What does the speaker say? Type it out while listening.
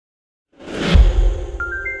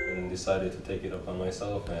decided to take it upon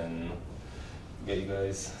myself and get you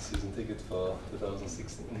guys season ticket for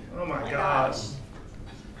 2016. Oh my gosh.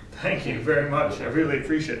 Thank you very much. I really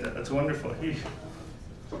appreciate that. That's wonderful.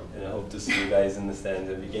 And I hope to see you guys in the stands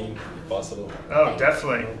every game, if possible. Oh,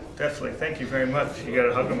 definitely. Definitely. Thank you very much. You got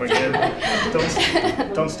to hug him again.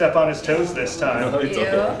 Don't step on his toes this time. No, it's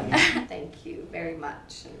okay. Thank you very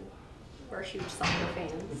much. And we're huge soccer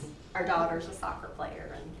fans. Our daughter's a soccer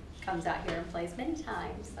player and comes out here and plays many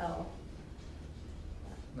times. So.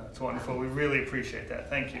 That's wonderful. We really appreciate that.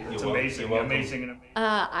 Thank you. It's You're amazing. welcome. Amazing and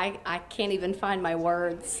amazing. I can't even find my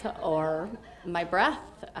words or my breath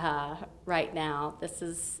right now. This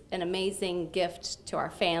is an amazing gift to our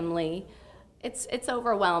family. It's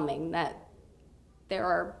overwhelming that there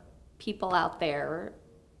are people out there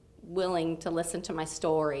willing to listen to my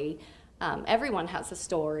story. Everyone has a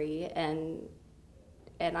story, and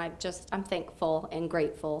I'm thankful and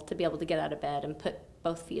grateful to be able to get out of bed and put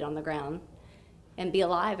both feet on the ground and be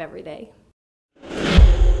alive every day.